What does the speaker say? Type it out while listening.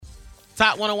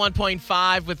Hot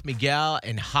 101.5 with Miguel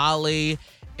and Holly.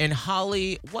 And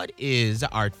Holly, what is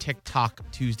our TikTok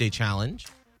Tuesday challenge?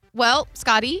 Well,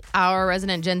 Scotty, our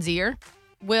resident Gen Zer,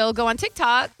 will go on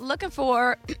TikTok looking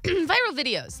for viral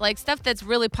videos, like stuff that's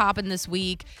really popping this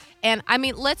week. And I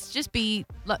mean, let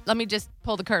me just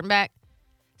pull the curtain back.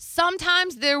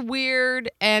 Sometimes they're weird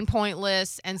and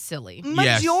pointless and silly.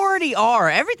 Yes. Majority are.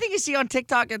 Everything you see on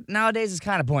TikTok nowadays is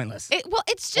kind of pointless.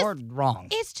 It's just or wrong.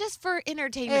 It's just for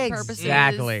entertainment purposes.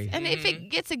 Exactly. And if it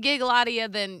gets a giggle out of you,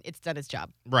 then it's done its job.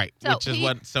 Right, So which is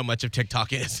what so much of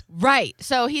TikTok is. Right.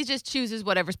 So he just chooses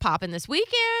whatever's popping this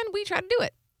week, and we try to do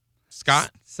it.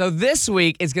 Scott? So this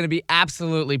week is going to be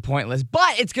absolutely pointless,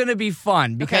 but it's going to be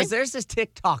fun because there's this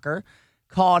TikToker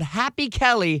called Happy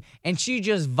Kelly, and she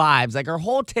just vibes. Like, her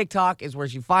whole TikTok is where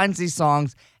she finds these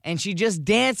songs, and she just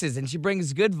dances, and she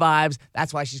brings good vibes.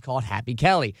 That's why she's called Happy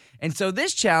Kelly. And so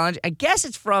this challenge, I guess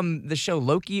it's from the show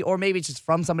Loki, or maybe it's just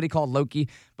from somebody called Loki,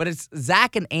 but it's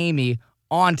Zach and Amy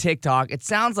on TikTok. It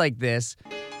sounds like this.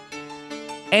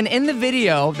 And in the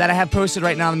video that I have posted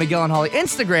right now on the Miguel and Holly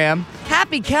Instagram,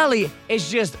 Happy Kelly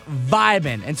is just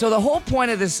vibing. And so the whole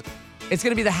point of this, it's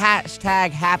going to be the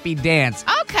hashtag happy dance.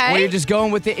 Okay. Where you're just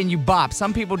going with it and you bop.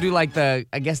 Some people do like the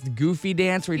goofy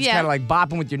dance where you're just kind of like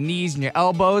bopping with your knees and your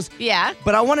elbows. Yeah.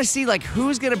 But I want to see like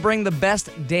who's going to bring the best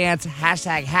dance,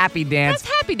 hashtag happy dance,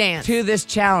 That's happy dance. to this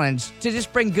challenge to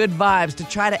just bring good vibes to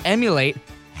try to emulate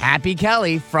Happy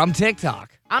Kelly from TikTok.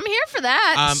 I'm here for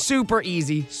that. Super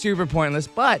easy, super pointless,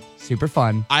 but super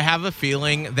fun. I have a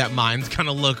feeling that mine's going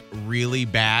to look really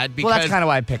bad because Well, that's kind of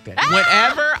why I picked it.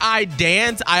 whenever I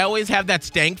dance, I always have that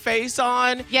stank face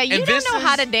on. yeah, you and don't this know is-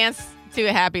 how to dance to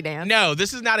a happy dance. No,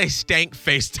 this is not a stank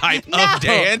face type No. of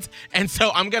dance. And so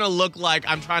I'm going to look like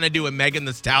I'm trying to do a Megan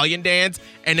Thee Stallion dance.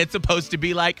 And it's supposed to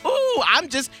be like, ooh, I'm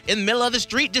just in the middle of the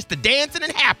street just dancing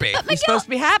and happy. You're supposed to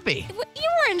be happy. You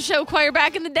were in show choir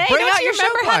back in the day. Bring Don't out you your show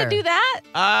remember how to choir. do that?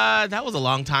 That was a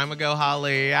long time ago,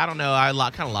 Holly. I don't know. I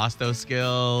kind of lost those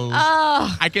skills.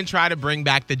 Oh, I can try to bring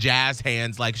back the jazz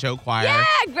hands like show choir.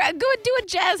 yeah. Go do a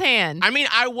jazz hand. I mean,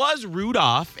 I was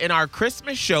Rudolph in our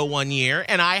Christmas show one year,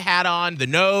 and I had on the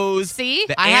nose. See?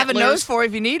 the I have a antlers. nose for you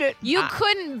if you need it. You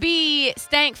couldn't be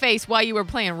stank face while you were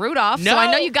playing Rudolph, so No.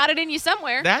 I know you got it in you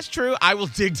somewhere. That's true. I will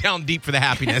dig down deep for the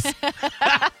happiness.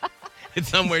 It's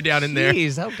somewhere down in there.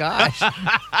 Jeez, oh gosh.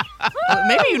 Well,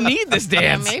 maybe you need this Yeah,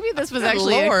 dance. maybe this was Good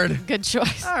actually a Lord. good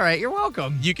choice. All right, you're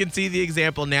welcome. You can see the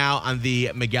example now on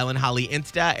the Miguel and Holly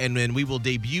Insta, and then we will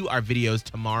debut our videos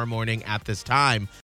tomorrow morning at this time.